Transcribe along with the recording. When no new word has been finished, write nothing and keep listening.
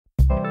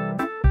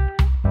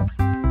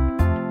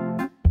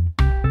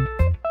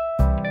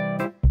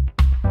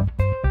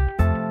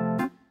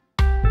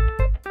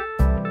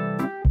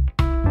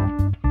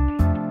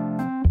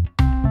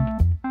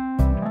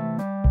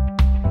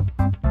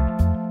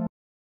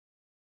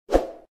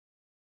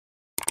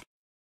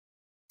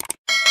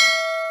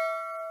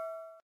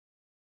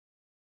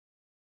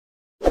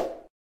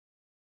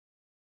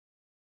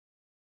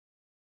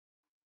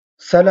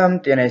ሰላም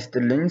ጤና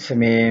ይስጥልኝ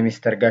ስሜ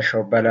ሚስተር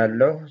ጋሻው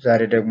እባላለሁ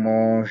ዛሬ ደግሞ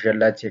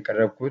ይዤላችሁ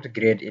የቀረብኩት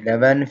ግሬድ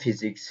 11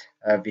 ፊዚክስ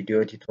ቪዲዮ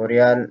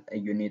ቱቶሪያል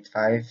ዩኒት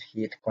 5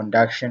 ሂት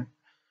ኮንዳክሽን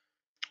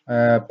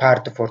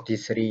ፓርት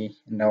 43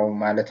 ነው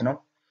ማለት ነው።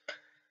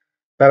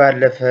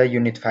 በባለፈ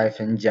ዩኒት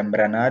 5ን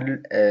ጀምረናል።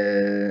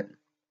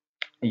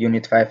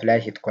 ዩኒት 5 ላይ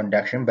ሂት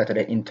ኮንዳክሽን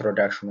በተለይ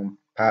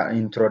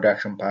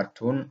ኢንትሮዳክሽን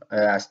ፓርቱን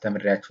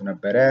አስተምሬያችሁ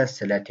ነበረ።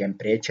 ስለ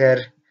ቴምፕሬቸር፣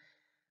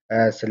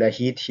 ስለ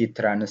ሂት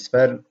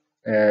ትራንስፈር፣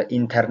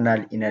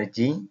 ኢንተርናል ኢነርጂ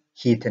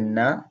ሂት እና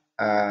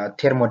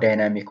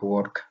ቴርሞዳይናሚክ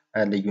ወርክ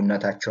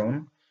ልዩነታቸውን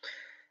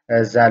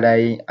እዛ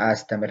ላይ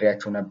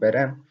አስተምሬያችሁ ነበረ።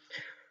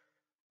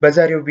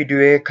 በዛሬው ቪዲዮ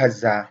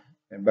ከዛ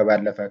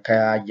በባለፈ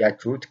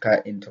ካያችሁት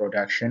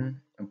ከኢንትሮዳክሽን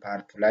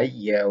ፓርቱ ላይ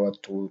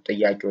የወጡ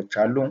ጥያቄዎች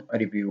አሉ።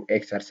 ሪቪው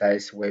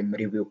ኤክሰርሳይዝ ወይም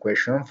ሪቪው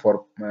ኩዌስችን ፎር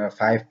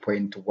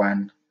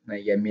 5.1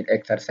 የሚል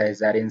ኤክሰርሳይዝ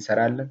ዛሬ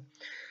እንሰራለን።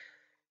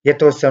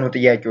 የተወሰኑ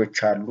ጥያቄዎች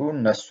አሉ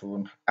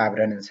እነሱን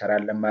አብረን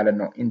እንሰራለን ማለት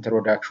ነው።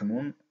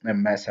 ኢንትሮዳክሽኑን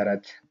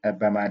መሰረት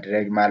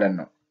በማድረግ ማለት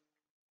ነው።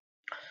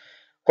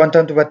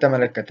 ኮንተንቱ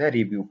በተመለከተ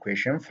ሪቪው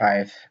ኩዌስችን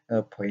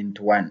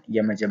 5.1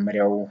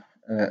 የመጀመሪያው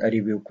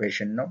ሪቪው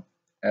ኩዌስችን ነው።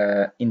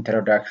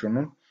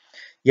 ኢንትሮዳክሽኑን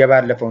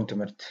የባለፈውን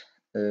ትምህርት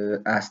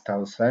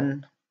አስታውሰን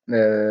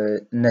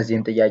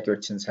እነዚህን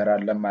ጥያቄዎች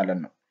እንሰራለን ማለት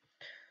ነው።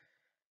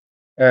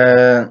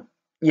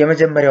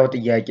 የመጀመሪያው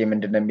ጥያቄ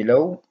ምንድነው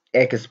የሚለው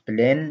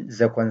explain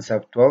the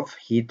concept of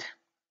heat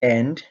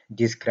and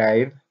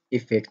describe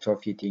effects of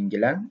heating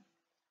ይላል።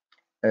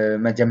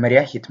 መጀመሪያ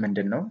ሂት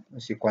ምንድነው?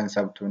 እሺ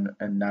ኮንሰፕቱን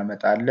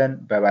እናመጣለን።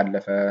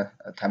 በባለፈ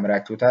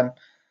ተምራችሁታል።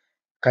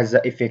 ከዛ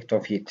ኢፌክት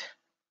ኦፍ ሂት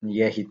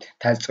የሂት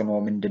ተጽዕኖ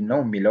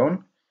ምንድነው የሚለውን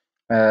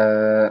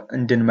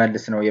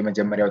እንድንመልስ ነው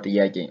የመጀመሪያው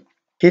ጥያቄ።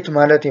 ሂት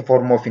ማለት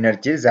የፎርም ኦፍ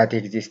ኢነርጂ that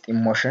exists in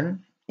motion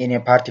in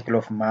a particle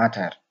of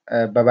matter።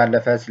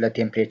 በባለፈ ስለ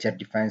ቴምፕሬቸር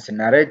ዲፋይን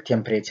ስናደርግ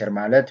ቴምፕሬቸር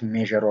ማለት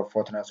ሜዠር ኦፍ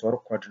ሆትነስ ኦር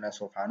ኮልድነስ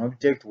ኦፍ አን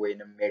ኦብጀክት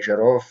ወይንም ሜዠር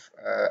ኦፍ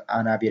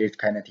አን አቨሬጅ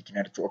ካይኔቲክ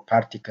ኢነርጂ ኦፍ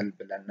ፓርቲክል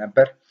ብለን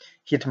ነበር።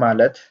 ሂት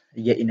ማለት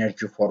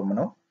የኢነርጂ ፎርም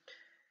ነው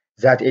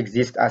that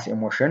exists as a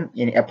motion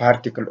in a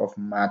particle of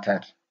matter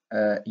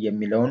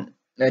የሚለውን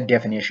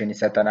ዴፊኒሽን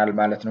ይሰጠናል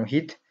ማለት ነው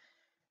ሂት።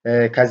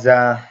 ከዛ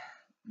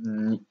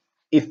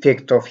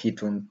ኢፌክት ኦፍ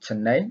ሂቱን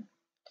ስናይ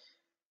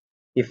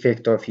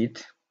ኢፌክት ኦፍ ሂት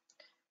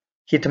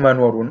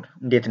መኖሩን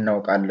እንዴት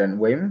እናውቃለን?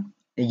 ወይም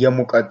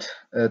የሙቀት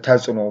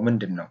ተጽዕኖ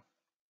ምንድነው?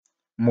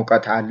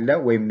 ሙቀት አለ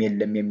ወይም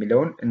የለም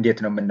የሚለውን እንዴት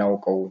ነው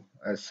የምናውቀው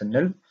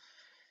ስንል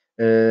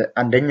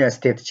አንደኛ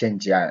ስቴት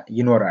ቼንጅ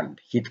ይኖራል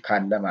ሂት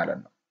ካለ ማለት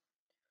ነው።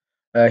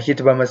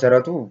 ሂት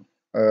በመሰረቱ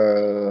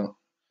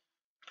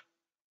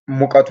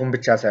ሙቀቱን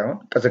ብቻ ሳይሆን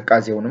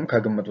ቅዝቃዜውንም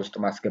ከግምት ውስጥ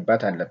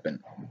ማስገባት አለብን።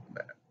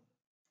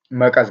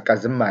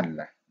 መቀዝቀዝም አለ።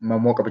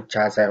 መሞቅ ብቻ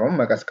ሳይሆን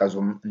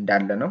መቀዝቀዙም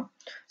እንዳለ ነው።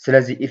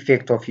 ስለዚህ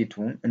ኢፌክት ኦፍ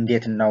ሂቱን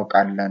እንዴት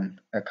እናውቃለን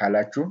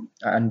ካላችሁ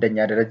አንደኛ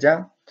ደረጃ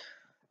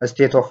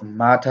ስቴት ኦፍ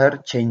ማተር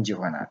ቼንጅ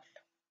ይሆናል።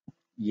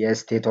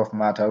 የስቴት ኦፍ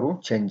ማተሩ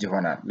ቼንጅ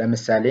ይሆናል።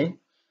 ለምሳሌ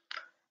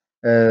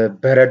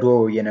በረዶ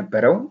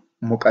የነበረው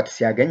ሙቀት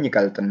ሲያገኝ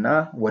ይቀልጥና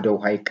ወደ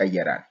ውሃ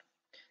ይቀየራል።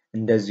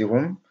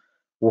 እንደዚሁም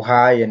ውሃ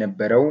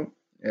የነበረው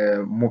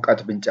ሙቀት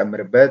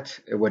ብንጨምርበት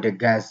ወደ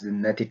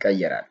ጋዝነት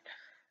ይቀየራል።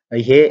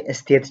 ይሄ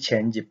ስቴት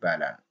ቼንጅ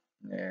ይባላል።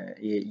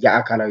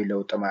 የአካላዊ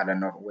ለውጥ ማለት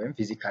ነው ወይም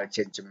ፊዚካል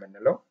ቼንጅ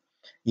የምንለው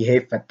ይሄ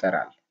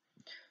ይፈጠራል።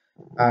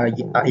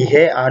 ይሄ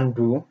አንዱ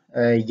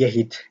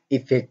የሂት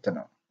ኢፌክት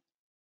ነው።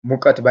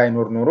 ሙቀት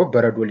ባይኖር ኖሮ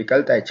በረዶ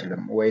ሊቀልጥ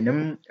አይችልም ወይንም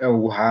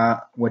ውሃ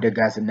ወደ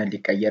ጋዝነት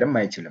ሊቀየርም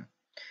አይችልም።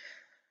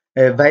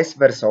 ቫይስ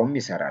ቨርሳውም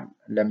ይሰራል።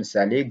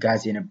 ለምሳሌ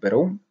ጋዝ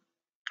የነበረው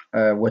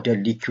ወደ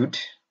ሊኩዊድ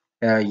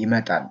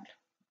ይመጣል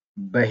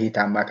በሂት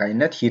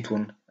አማካኝነት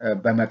ሂቱን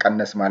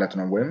በመቀነስ ማለት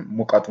ነው ወይም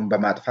ሙቀቱን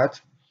በማጥፋት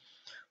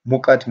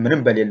ሙቀት ምንም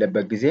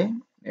በሌለበት ጊዜ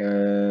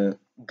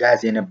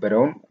ጋዝ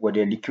የነበረውን ወደ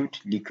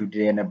ሊኩዊድ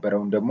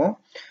የነበረውን ደግሞ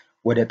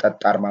ወደ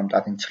ጠጣር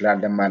ማምጣት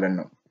እንችላለን ማለት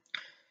ነው።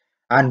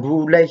 አንዱ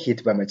ላይ ሂት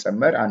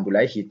በመጨመር አንዱ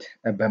ላይ ሂት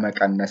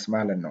በመቀነስ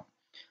ማለት ነው።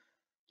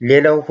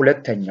 ሌላው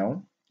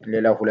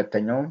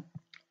ሁለተኛው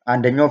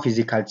አንደኛው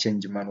ፊዚካል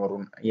ቼንጅ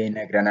መኖሩን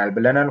ይነግረናል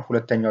ብለናል።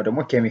 ሁለተኛው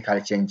ደግሞ ኬሚካል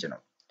ቼንጅ ነው።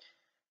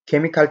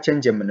 ኬሚካል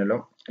ቼንጅ የምንለው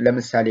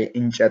ለምሳሌ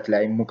እንጨት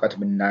ላይ ሙቀት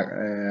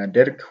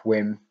ብናደርግ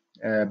ወይም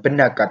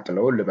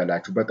ብናቃጥለው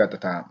ልበላችሁ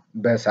በቀጥታ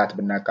በእሳት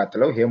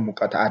ብናቃጥለው ይሄ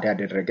ሙቀት አድ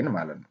ያደረግን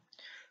ማለት ነው።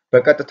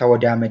 በቀጥታ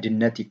ወደ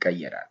አመድነት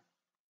ይቀየራል።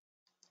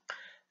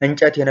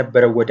 እንጨት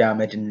የነበረው ወደ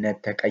አመድነት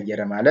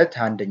ተቀየረ ማለት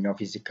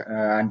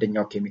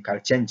አንደኛው ኬሚካል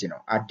ቼንጅ ነው።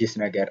 አዲስ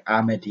ነገር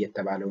አመድ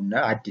የተባለውና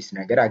አዲስ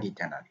ነገር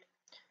አግኝተናል።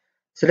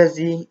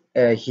 ስለዚህ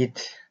ሂት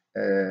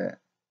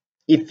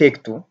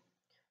ኢፌክቱ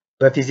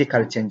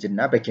በፊዚካል ቼንጅ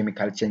እና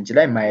በኬሚካል ቼንጅ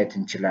ላይ ማየት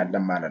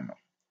እንችላለን ማለት ነው።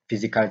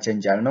 ፊዚካል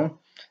ቼንጅ ያልነው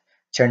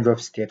change of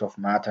state of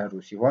matter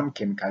ሲሆን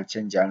ኬሚካል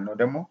ቼንጅ ያልነው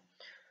ደግሞ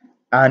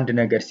አንድ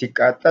ነገር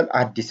ሲቃጠል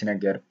አዲስ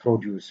ነገር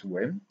ፕሮዲዩስ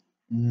ወይም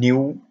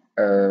ኒው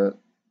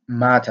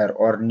ማተር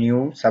ኦር ኒው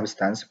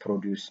ሰብስታንስ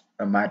ፕሮዲዩስ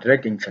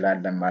ማድረግ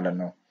እንችላለን ማለት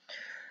ነው።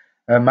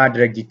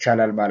 ማድረግ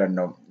ይቻላል ማለት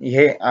ነው። ይሄ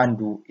አንዱ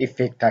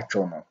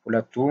ኢፌክታቸው ነው።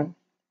 ሁለቱ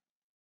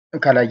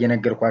ከላይ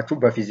የነገርኳችሁ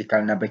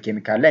በፊዚካል እና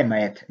በኬሚካል ላይ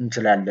ማየት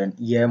እንችላለን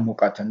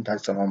የሙቀትን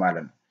ተጽዕኖ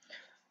ማለት ነው።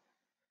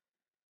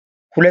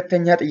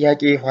 ሁለተኛ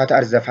ጥያቄ what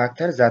are the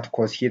factors that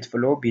cause heat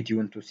flow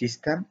between two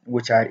systems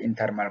which are in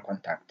thermal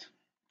contact?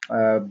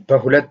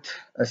 በሁለት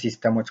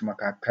ሲስተሞች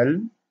መካከል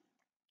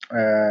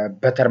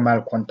በተርማል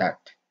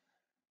ኮንታክት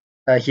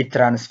ሂት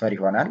ትራንስፈር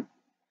ይሆናል።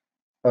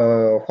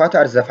 what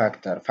are the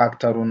factor?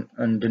 ፋክተሩን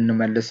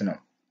እንድንመልስ ነው።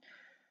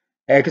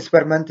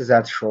 experiment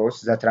that shows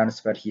the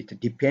transfer heat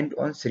depend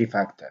on three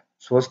factors.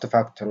 ሶስት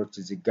ፋክተሮች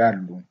እዚህ ጋር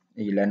አሉ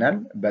ይለናል።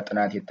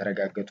 በጥናት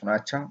የተረጋገጡ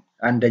ናቸው።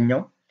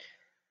 አንደኛው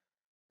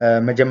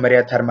መጀመሪያ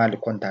ተርማል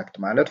ኮንታክት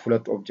ማለት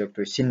ሁለት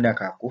ኦብጀክቶች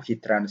ሲነካኩ ሂት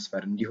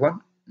ትራንስፈር እንዲሆን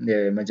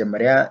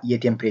መጀመሪያ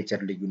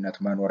የቴምፕሬቸር ልዩነት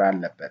መኖር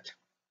አለበት።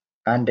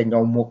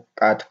 አንደኛው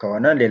ሞቃት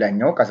ከሆነ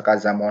ሌላኛው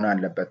ቀዝቃዛ መሆን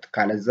አለበት።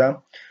 ካለዛ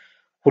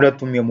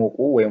ሁለቱም የሞቁ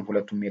ወይም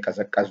ሁለቱም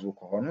የቀዘቀዙ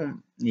ከሆኑ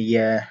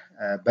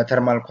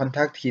በተርማል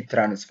ኮንታክት ሂት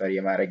ትራንስፈር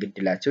የማድረግ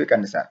እድላቸው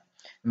ይቀንሳል።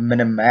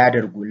 ምንም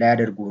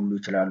ላያደርጉ ሁሉ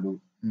ይችላሉ።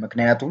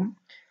 ምክንያቱም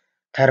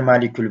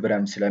ተርማል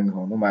ኢኩሊብሪየም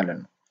ስለሚሆኑ ማለት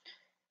ነው።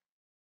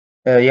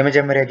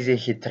 የመጀመሪያ ጊዜ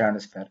ሂት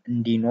ትራንስፈር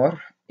እንዲኖር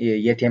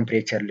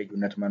የቴምፕሬቸር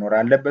ልዩነት መኖር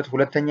አለበት።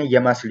 ሁለተኛ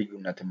የማስ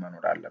ልዩነት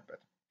መኖር አለበት።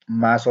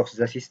 ማስ ኦፍ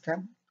ዘ ሲስተም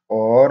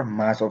ኦር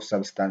ማስ ኦፍ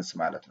ሰብስታንስ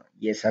ማለት ነው።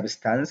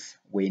 የሰብስታንስ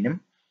ወይንም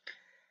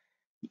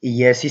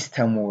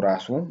የሲስተሙ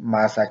ራሱ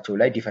ማሳቸው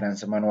ላይ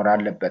ዲፈረንስ መኖር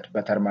አለበት።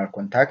 በተርማል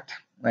ኮንታክት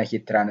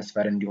ሂት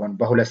ትራንስፈር እንዲሆን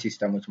በሁለት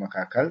ሲስተሞች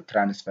መካከል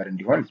ትራንስፈር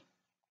እንዲሆን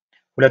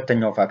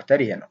ሁለተኛው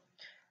ፋክተር ይሄ ነው።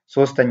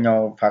 ሶስተኛው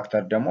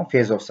ፋክተር ደግሞ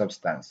ፌዝ ኦፍ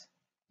ሰብስታንስ።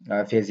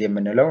 ፌዝ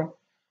የምንለው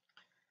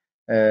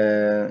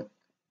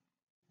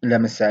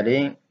ለምሳሌ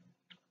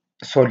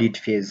ሶሊድ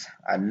ፌዝ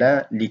አለ፣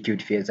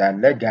 ሊኩዊድ ፌዝ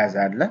አለ፣ ጋዝ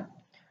አለ።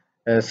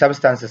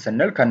 ሰብስታንስ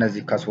ስንል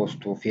ከነዚህ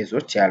ከሶስቱ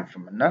ፌዞች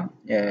ያልፍምና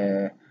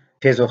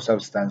ፌዝ ኦፍ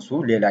ሰብስታንሱ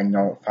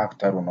ሌላኛው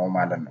ፋክተሩ ነው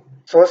ማለት ነው።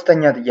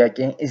 ሶስተኛ ጥያቄ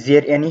is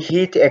there any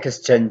heat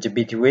exchange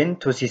between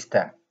two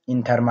systems in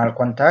thermal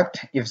contact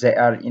if they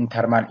are in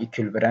thermal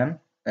equilibrium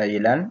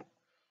ይላል።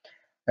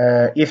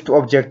 if two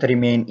objects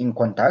remain in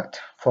contact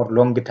for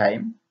long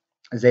time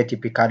they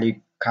typically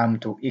come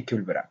to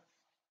equilibrium.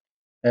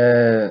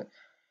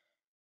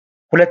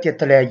 ሁለት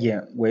የተለያየ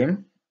ወይም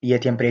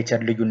የቴምፕሬቸር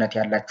ልዩነት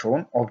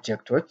ያላቸውን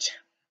ኦብጀክቶች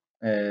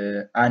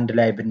አንድ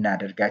ላይ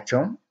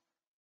ብናደርጋቸው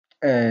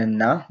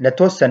እና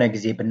ለተወሰነ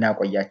ጊዜ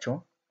ብናቆያቸው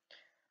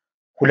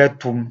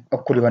ሁለቱም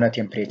እኩል የሆነ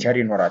ቴምፕሬቸር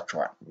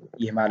ይኖራቸዋል።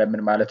 ይህ ማለት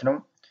ምን ማለት ነው?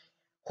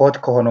 ሆት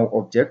ከሆነው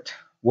ኦብጀክት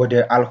ወደ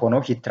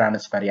አልሆነው ሂት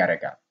ትራንስፈር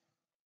ያደርጋል።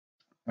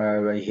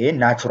 ይሄ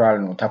ናቹራል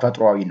ነው፣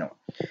 ተፈጥሯዊ ነው።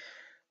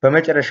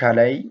 በመጨረሻ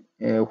ላይ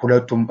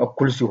ሁለቱም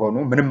እኩል ሲሆኑ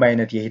ምንም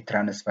አይነት የሂት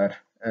ትራንስፈር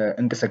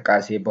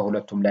እንቅስቃሴ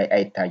በሁለቱም ላይ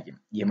አይታይም።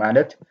 ይህ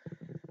ማለት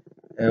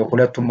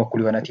ሁለቱም እኩል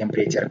የሆነ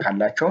ቴምፕሬቸር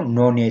ካላቸው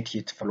ኖ ኔት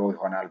ሂት ፍሎ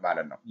ይሆናል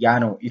ማለት ነው። ያ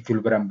ነው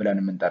ኢኩሊብሪየም ብለን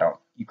የምንጠራው።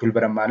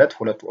 ኢኩሊብሪየም ማለት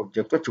ሁለቱ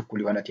ኦብጀክቶች እኩል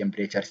የሆነ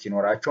ቴምፕሬቸር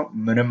ሲኖራቸው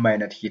ምንም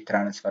አይነት ሂት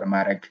ትራንስፈር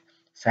ማድረግ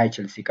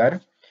ሳይችል ሲቀር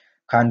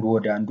ከአንዱ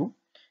ወደ አንዱ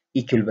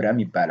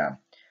ኢኩሊብሪየም ይባላል።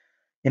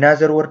 in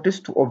other words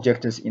two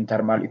objects in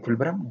thermal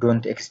equilibrium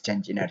don't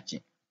exchange energy.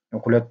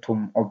 ሁለቱም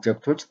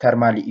ኦብጀክቶች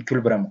ተርማሊ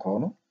ኢኩሊብሪየም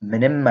ከሆኑ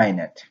ምንም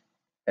አይነት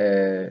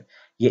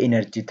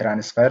የኢነርጂ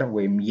ትራንስፈር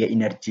ወይም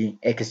የኢነርጂ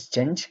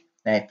ኤክስቼንጅ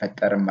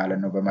አይፈጠርም ማለት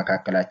ነው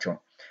በመካከላቸው።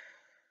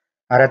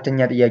 አራተኛ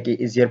ጥያቄ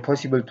is there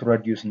possible to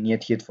reduce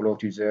net heat flow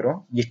to zero?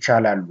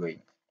 ይቻላል ወይ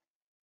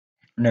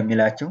ነው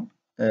የሚላቸው።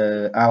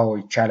 አዎ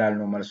ይቻላል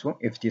ነው መልሱ።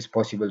 if it is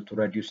possible to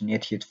reduce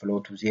net heat flow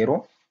to zero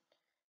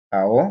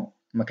አዎ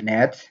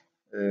ምክንያት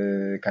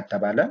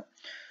ከተባለ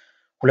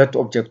ሁለት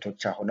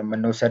ኦብጀክቶች አሁንም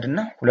እንወሰድና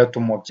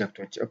ሁለቱም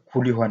ኦብጀክቶች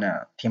እኩል የሆነ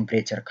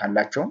ቴምፕሬቸር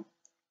ካላቸው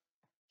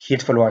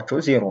ሂት ፍሎዋቸው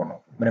ዜሮ ነው።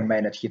 ምንም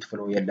አይነት ሂት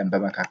ፍሎ የለም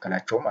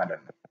በመካከላቸው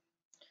ማለት ነው።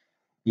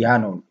 ያ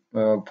ነው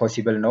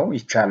ፖሲብል ነው፣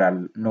 ይቻላል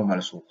ነው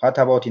መልሱ። what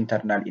about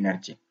internal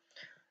energy?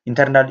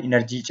 ኢንተርናል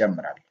ኢነርጂ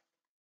ይጨምራል።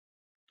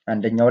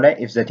 አንደኛው ላይ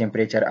if the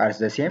temperature are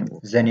the same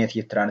the net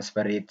heat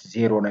transfer rate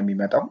ዜሮ ነው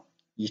የሚመጣው።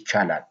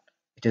 ይቻላል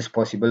it is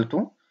possible to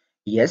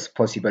yes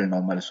possible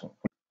ነው መልሱ።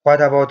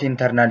 what about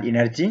internal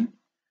energy?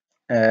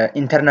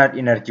 internal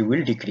energy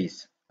will decrease.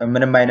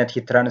 ምንም አይነት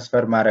ሂት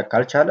ትራንስፈር ማድረግ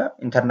ካልቻለ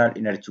ኢንተርናል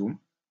ኢነርጂውም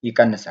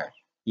ይቀንሳል።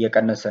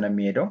 እየቀነሰ ነው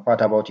የሚሄደው።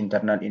 what about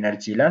internal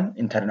energy ይላል።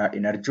 ኢንተርናል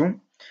ኢነርጂው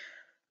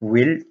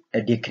will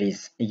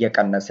decrease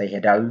እየቀነሰ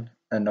ይሄዳል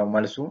ነው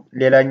መልሱ።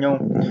 ሌላኛው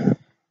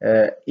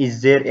is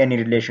there any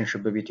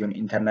relationship between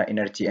internal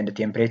energy and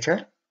temperature?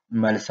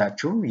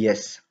 መልሳችሁ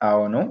yes አዎ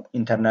ነው።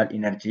 internal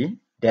energy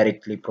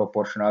directly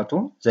proportional to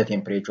the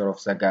temperature of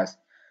the gas.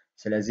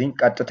 ስለዚህ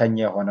ቀጥተኛ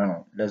የሆነ ነው።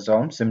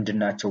 ለዛውም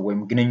ዝምድናቸው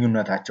ወይም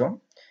ግንኙነታቸው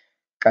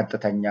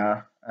ቀጥተኛ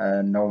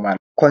ነው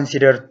ማለት።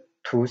 consider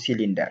two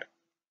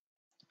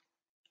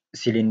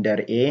cylinder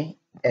A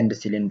and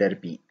cylinder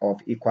B of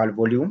equal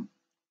volume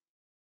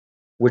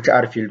which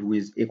are filled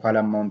with equal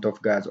amount of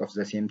gas of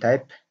the same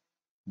type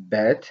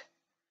but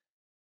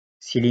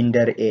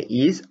cylinder A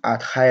is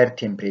at higher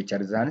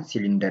temperature than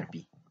cylinder B.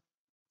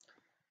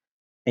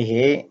 ይሄ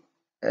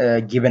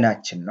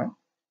ጊቭናችን ነው።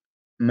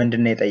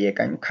 ምንድነው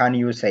የጠየቀኝ? can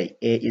you say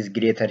A is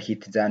greater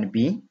heat than B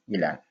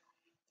ይላል።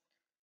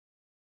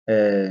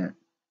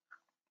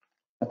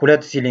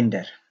 ሁለት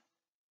ሲሊንደር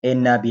ኤ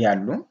እና ቢ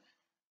አሉ።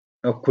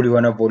 እኩል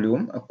የሆነ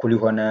ቮሊዩም እኩል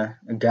የሆነ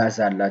ጋዝ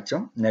አላቸው።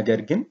 ነገር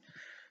ግን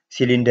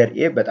ሲሊንደር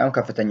ኤ በጣም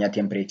ከፍተኛ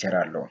ቴምፕሬቸር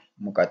አለው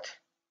ሙቀት።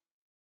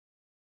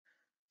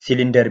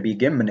 ሲሊንደር ቢ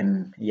ግን ምንም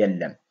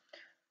የለም።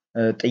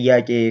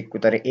 ጥያቄ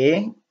ቁጥር ኤ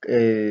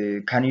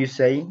ካን ዩ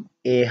ሴይ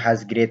ኤ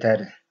ሃዝ ግሬተር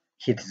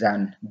ሂት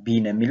ዛን ቢ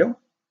ነው የሚለው።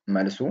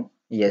 መልሱ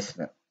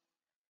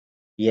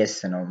የስ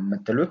ነው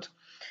የምትሉት።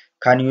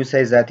 ካን ዩ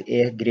ሴይ ዛት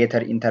ኤ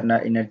ግሬተር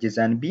ኢንተርናል ኢነርጂ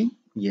ዛን ቢ?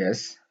 የስ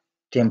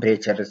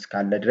ቴምፕሬቸር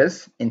እስካለ ድረስ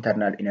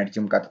ኢንተርናል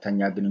ኢነርጂም ቀጥተኛ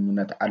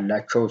ግንኙነት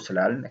አላቸው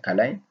ስላል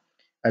ከላይ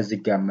እዚህ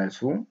ጋር መልሱ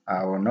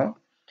አዎ ነው።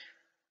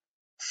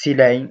 ሲ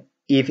ላይ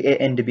ኢፍ ኤ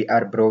ኤንድ ቢ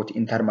አር ብሮት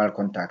ኢን ተርማል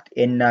ኮንታክት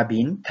ኤ እና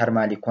ቢን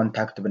ተርማሊ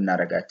ኮንታክት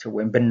ብናረጋቸው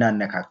ወይም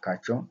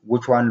ብናነካካቸው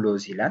which one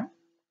lows ይላል።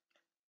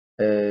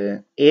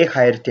 ኤ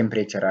ሃየር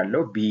ቴምፕሬቸር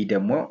አለው፣ ቢ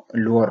ደግሞ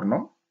ሎወር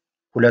ነው።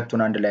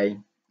 ሁለቱን አንድ ላይ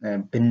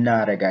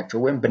ብናረጋቸው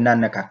ወይም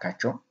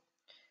ብናነካካቸው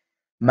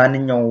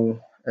ማንኛው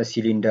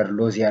ሲሊንደር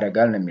ሎዝ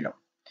ያደርጋል ነው የሚለው።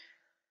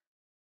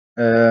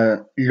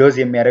 ሎዝ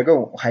የሚያደርገው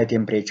ሃይ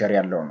ቴምፕሬቸር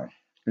ያለው ነው።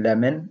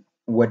 ለምን?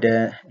 ወደ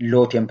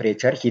ሎ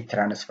ቴምፕሬቸር ሂት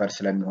ትራንስፈር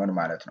ስለሚሆን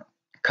ማለት ነው።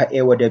 ከኤ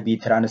ወደ ቢ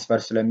ትራንስፈር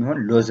ስለሚሆን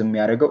ሎዝ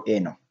የሚያደርገው ኤ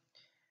ነው።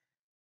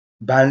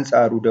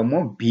 በአንጻሩ ደግሞ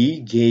ቢ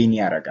ጌይን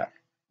ያደርጋል፣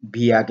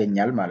 ቢ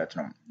ያገኛል ማለት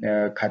ነው።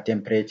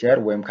 ከቴምፕሬቸር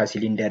ወይም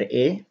ከሲሊንደር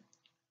ኤ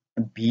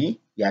ቢ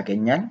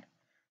ያገኛል።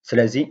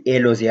 ስለዚህ ኤ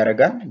ሎዝ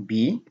ያደርጋል፣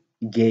 ቢ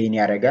ጌይን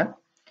ያደርጋል።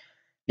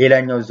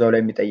 ሌላኛው እዛው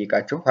ላይ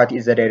የሚጠይቃቸው what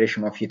is the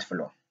direction of heat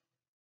flow?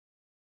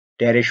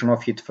 Direction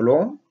of heat flow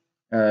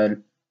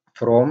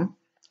from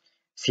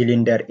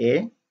cylinder A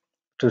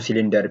to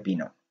cylinder B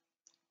ነው፣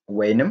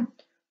 ወይንም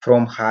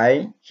from high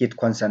heat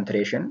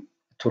concentration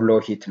to low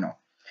heat ነው።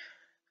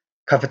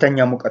 ከፍተኛ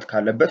ሙቀት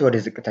ካለበት ወደ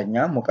ዝቅተኛ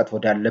ሙቀት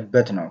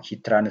ወዳለበት ነው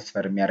ሂት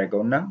ትራንስፈር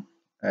የሚያደርገውና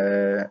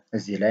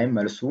እዚህ ላይ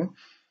መልሱ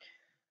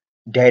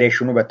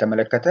ዳይሬክሽኑ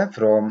በተመለከተ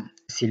from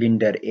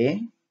cylinder A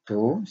to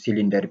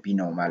cylinder B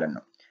ነው ማለት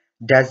ነው።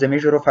 Does the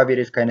measure of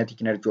average kinetic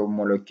energy of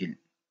molecule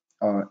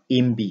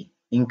in B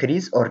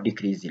increase or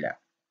decrease ይላል።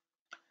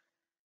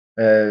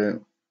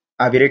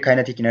 average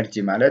kinetic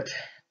energy ማለት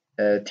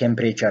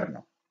ቴምፕሬቸር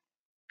ነው፣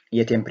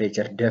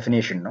 የቴምፕሬቸር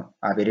ዴፊኒሽን ነው።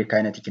 average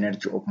kinetic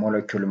energy of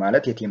molecule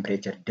ማለት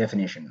የቴምፕሬቸር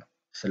ዴፊኒሽን ነው።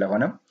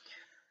 ስለሆነም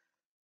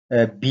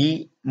ቢ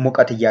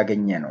ሙቀት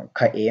እያገኘ ነው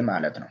ከኤ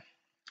ማለት ነው።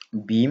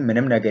 ቢ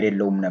ምንም ነገር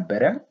የለውም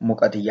ነበረ፣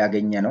 ሙቀት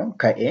እያገኘ ነው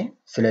ከኤ።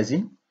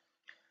 ስለዚህ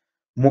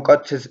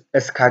ሙቀት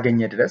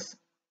እስካገኘ ድረስ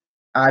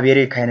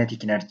average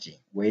kinetic energy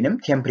ወይንም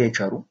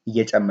ቴምፕሬቸሩ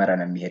እየጨመረ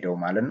ነው የሚሄደው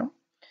ማለት ነው።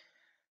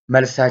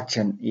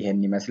 መልሳችን ይሄን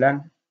ይመስላል፣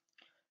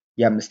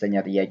 የአምስተኛ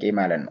ጥያቄ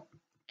ማለት ነው።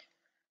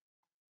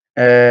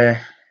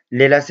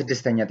 ሌላ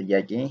ስድስተኛ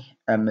ጥያቄ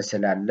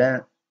ምስል አለ።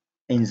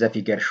 in the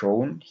figure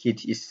shown heat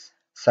is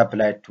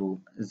supplied to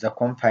the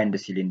confined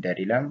cylinder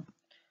ይላል።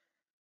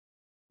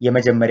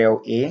 የመጀመሪያው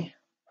ኤ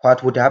what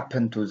would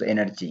happen to the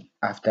energy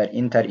after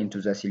enter into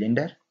the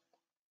cylinder?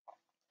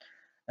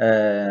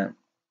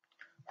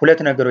 ሁለት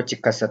ነገሮች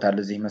ይከሰታል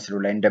እዚህ ምስሉ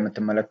ላይ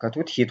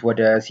እንደምትመለከቱት። ሂት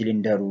ወደ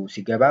ሲሊንደሩ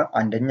ሲገባ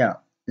አንደኛ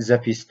the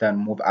piston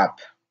move up፣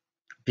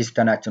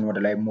 ፒስተናችን ወደ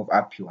ላይ ሙቭ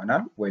አፕ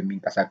ይሆናል ወይም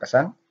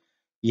ይንቀሳቀሳል።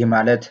 ይህ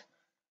ማለት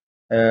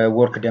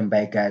ወርክ ደን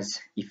ባይ ጋዝ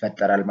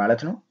ይፈጠራል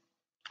ማለት ነው።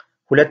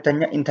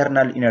 ሁለተኛ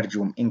ኢንተርናል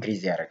ኢነርጂውም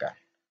ኢንክሪዝ ያደርጋል።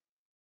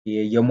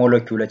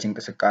 የሞለኪውሎች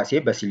እንቅስቃሴ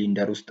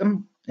በሲሊንደር ውስጥም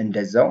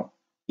እንደዛው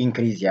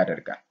ኢንክሪዝ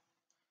ያደርጋል።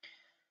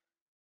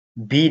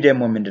 ቢ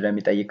ደግሞ ምንድነው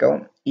የሚጠይቀው?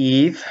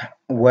 if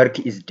work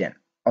is done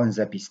on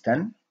the piston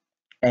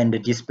and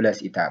displace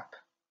it up,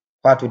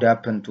 what would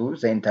happen to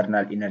the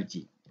internal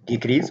energy?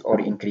 decrease or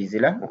increase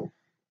ይላል።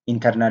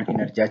 ኢንተርናል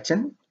ኢነርጂያችን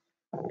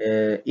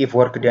if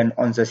work done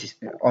on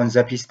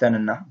the piston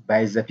እና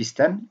by the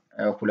piston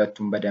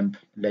ሁለቱም በደንብ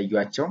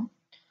ለዩአቸው።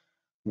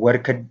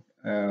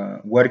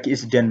 work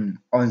is done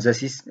on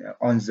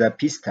the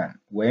piston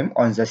ወይም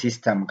on the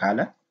system ካለ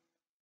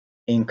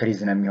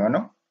increase ነው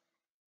የሚሆነው።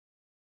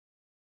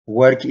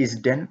 work is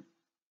done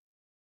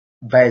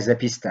by the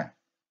piston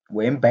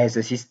ወይም by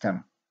the system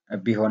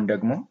ቢሆን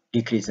ደግሞ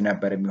decrease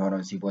ነበር የሚሆነው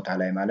እዚህ ቦታ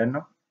ላይ ማለት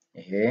ነው።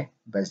 ይሄ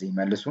በዚህ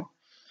መልሱ።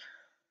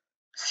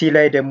 ሲ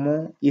ላይ ደግሞ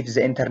if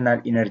the internal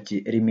energy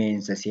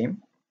remains the same,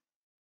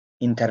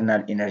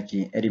 internal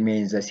energy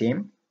remains the same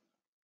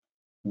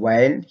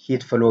while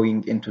heat flowing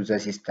into the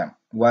system,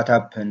 what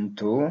happened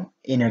to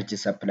energy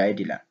supplied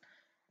ይላል።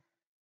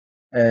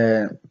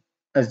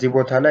 እዚህ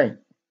ቦታ ላይ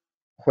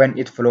when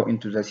it flow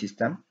into the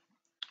system,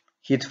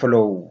 heat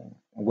flow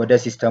ወደ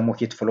ሲስተሙ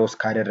heat flow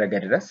እስካደረገ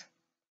ድረስ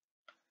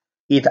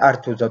it add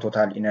to the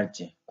total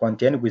energy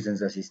contained within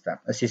the system፣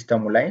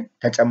 ሲስተሙ ላይ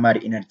ተጨማሪ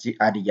ኢነርጂ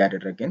አድ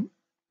እያደረግን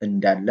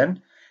እንዳለን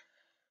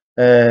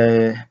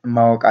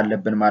ማወቅ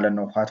አለብን ማለት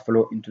ነው። what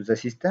flow into the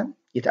system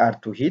it add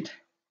to heat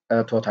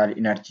total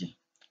energy።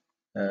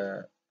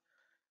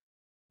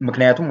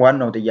 ምክንያቱም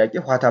ዋናው ጥያቄ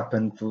what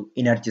happened to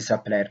energy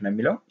supplied ነው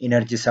የሚለው።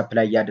 ኢነርጂ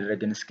ሰፕላይ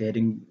እያደረግን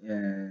እስከሄድን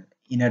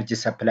ኢነርጂ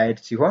ሰፕላይድ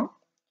ሲሆን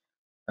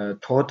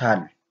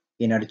ቶታል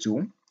ኢነርጂው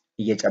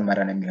እየጨመረ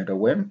ነው የሚሄደው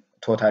ወይም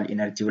ቶታል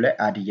ኢነርጂው ላይ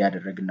አድ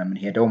እያደረግን ነው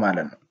የምንሄደው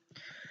ማለት ነው።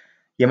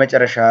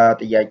 የመጨረሻ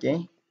ጥያቄ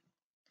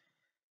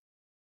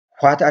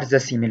What are the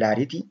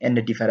similarity and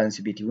the difference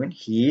between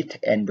heat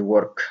and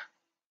work?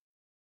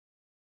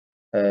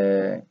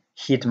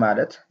 ሂት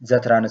ማለት the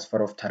transfer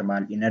of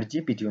thermal energy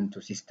between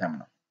two system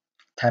ነው።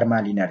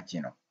 thermal energy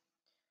ነው።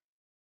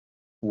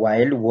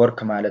 while work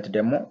ማለት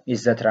ደግሞ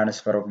is the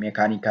transfer of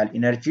mechanical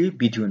energy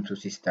between two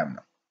system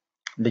ነው።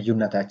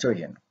 ልዩነታቸው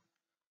ይሄ ነው።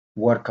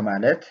 work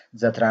ማለት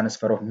the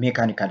transfer of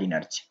mechanical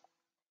energy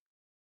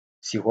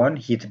ሲሆን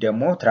ሂት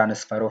ደግሞ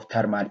transfer of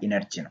thermal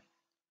energy ነው።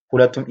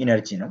 ሁለቱም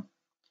ኢነርጂ ነው።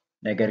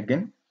 ነገር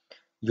ግን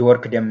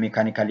የወርክ ደግሞ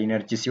ሜካኒካል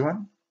ኢነርጂ ሲሆን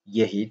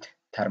የሂት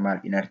ተርማል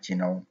ኢነርጂ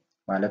ነው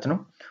ማለት ነው።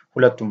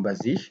 ሁለቱም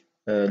በዚህ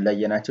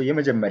ለየናቸው።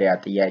 የመጀመሪያ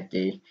ጥያቄ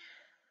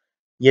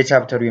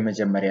የቻፕተሩ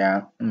የመጀመሪያ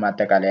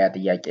ማጠቃለያ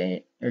ጥያቄ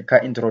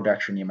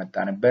ከኢንትሮዳክሽን የመጣ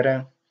ነበረ።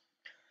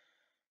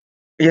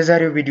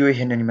 የዛሬው ቪዲዮ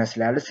ይሄንን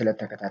ይመስላል።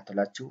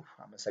 ስለተከታተላችሁ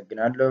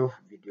አመሰግናለሁ።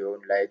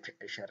 ቪዲዮውን ላይክ፣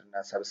 ሼር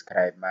እና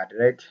ሰብስክራይብ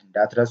ማድረግ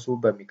እንዳትረሱ።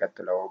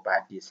 በሚቀጥለው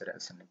በአዲስ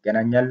ርዕስ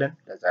እንገናኛለን።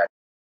 ለዛሬ